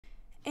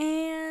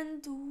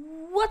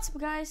What's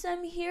up guys,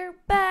 I'm here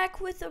back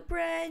with a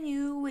brand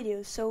new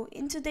video. So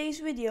in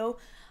today's video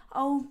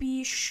I'll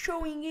be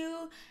showing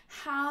you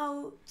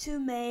how to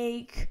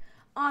make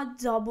a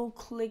double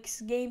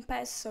clicks game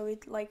pass so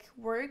it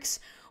works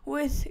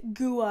with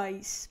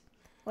GUIs,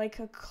 like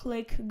a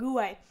click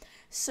GUI.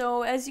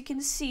 So as you can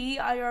see,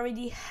 I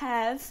already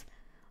have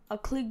a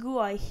click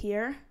GUI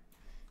here.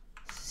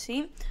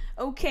 See?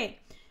 Okay,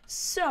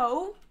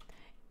 so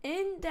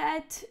in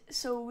that,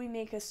 we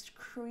make a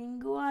screen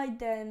GUI,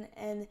 then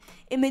an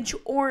image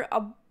or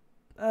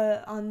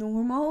a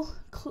normal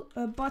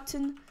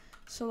button.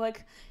 So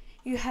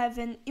you have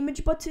an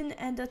image button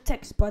and a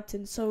text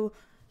button. So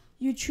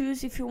you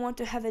choose if you want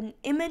to have an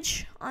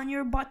image on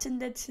your button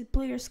that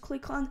players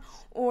click on,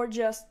 or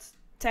just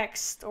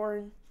text.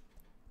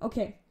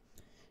 Okay.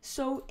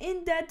 So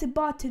in that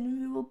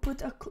button we will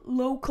put a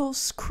local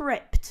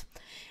script,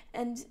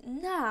 and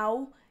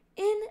now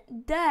in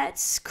that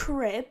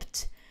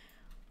script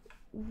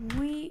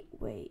I'm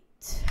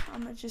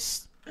gonna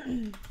just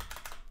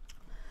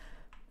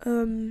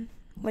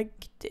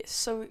like this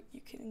so you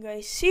can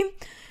guys see.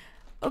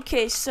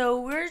 Okay, so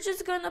we're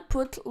just gonna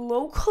put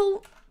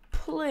local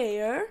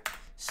player,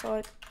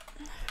 so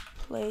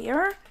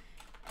player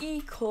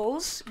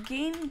equals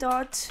game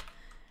dot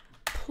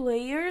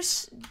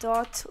players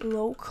dot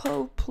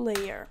local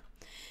player.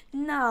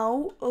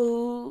 Now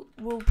we'll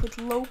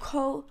put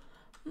local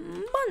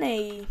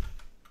money.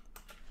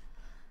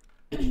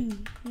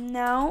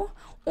 Now,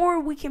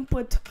 or we can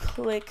put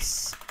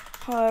clicks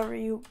however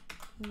you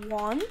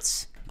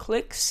want.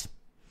 Clicks,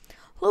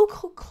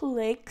 local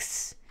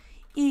clicks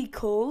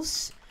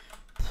equals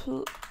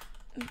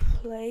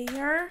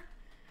player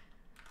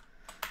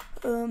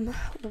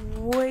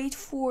wait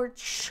for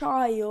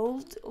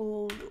child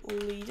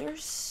leader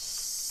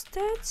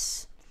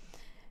stats,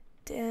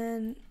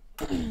 then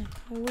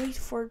wait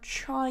for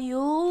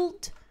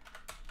child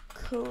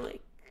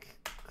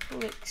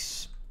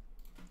clicks.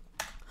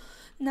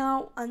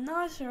 Now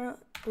another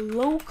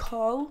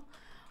local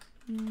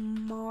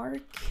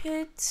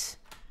marketplace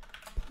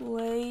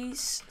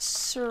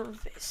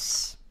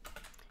service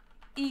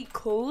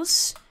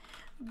equals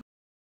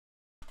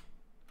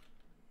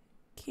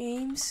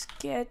games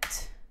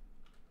get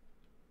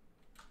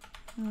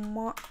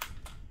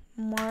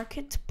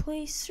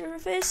marketplace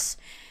service,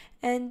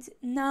 and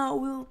now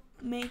we'll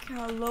make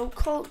a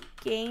local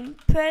game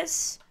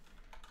pass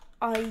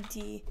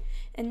ID,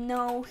 and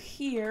now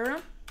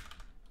here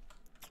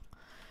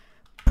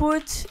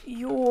put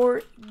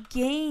your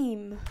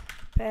game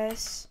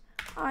pass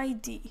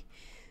ID.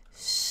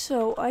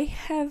 So I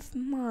have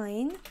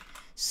mine,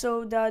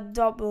 so that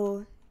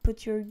double,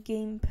 put your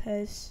game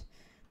pass,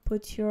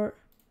 put your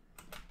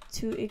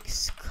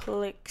 2x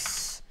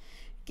clicks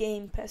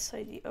game pass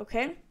ID.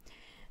 Okay.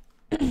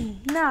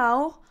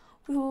 Now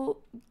we'll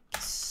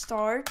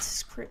start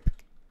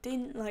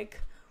scripting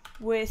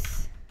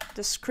with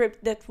the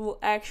script that will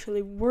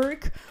actually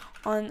work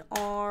on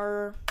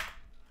our,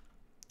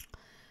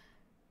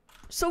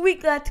 so we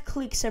get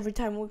clicks every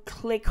time we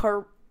click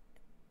our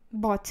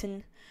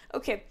button.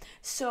 Okay,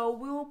 so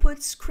we will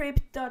put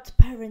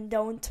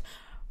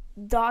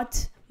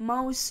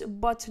script.parent.mouse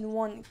button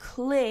one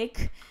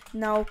click.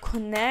 Now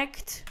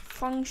connect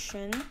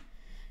function.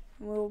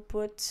 We'll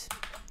put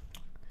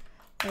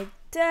like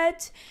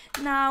that.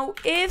 Now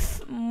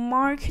if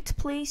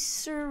marketplace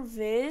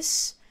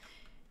service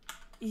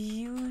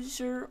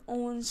user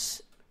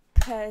owns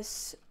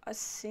pass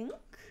async,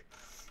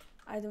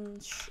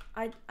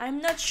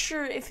 I'm not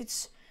sure if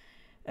it's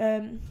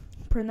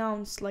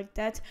pronounced like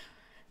that,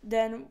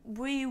 then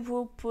we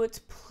will put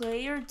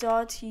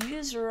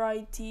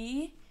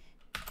player.user_ID,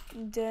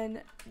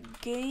 then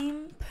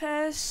game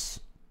pass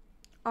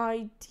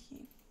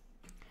ID,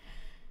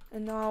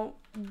 and now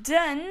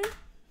then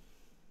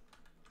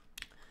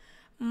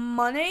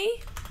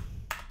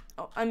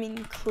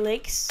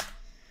clicks.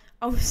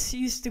 I was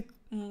used to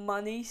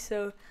money,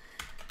 so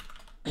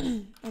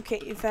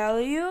okay,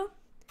 value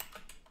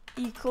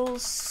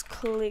equals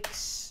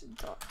clicks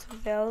dot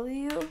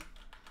value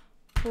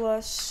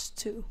plus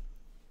 2.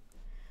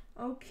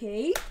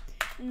 Okay,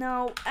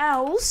 now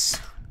else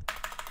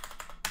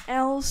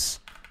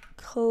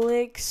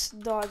clicks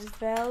dot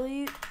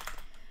value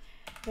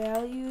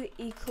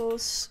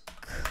equals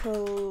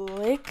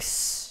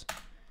clicks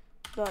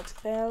dot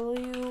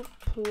value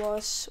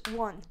plus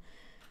 1.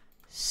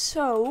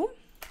 So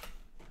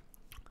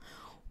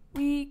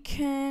we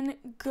can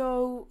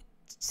go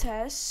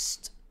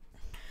test.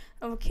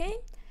 Okay,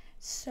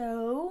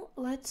 so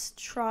let's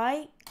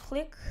try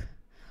click.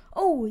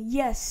 Oh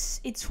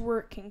yes, it's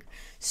working.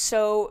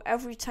 So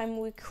every time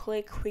we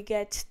click we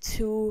get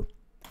 2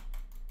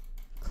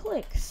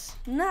 clicks.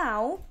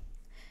 Now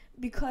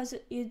because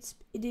it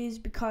is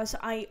because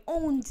I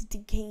owned the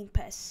game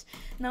pass.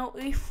 Now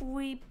if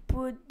we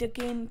put the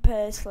game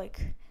pass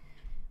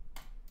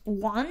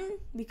 1,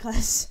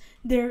 because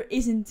there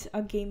isn't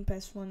a game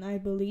pass 1, I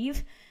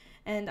believe,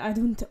 and I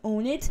don't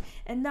own it.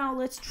 And now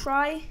let's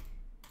try.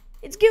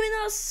 It's giving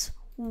us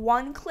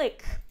 1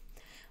 click.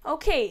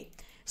 Okay,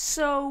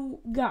 so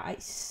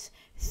guys,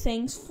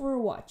 Thanks for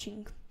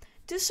watching.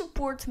 To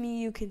support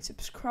me, you can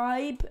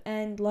subscribe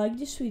and like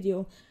this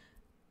video.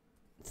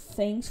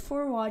 Thanks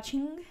for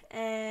watching,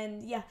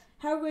 and yeah,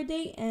 have a great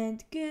day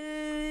and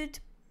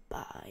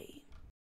goodbye.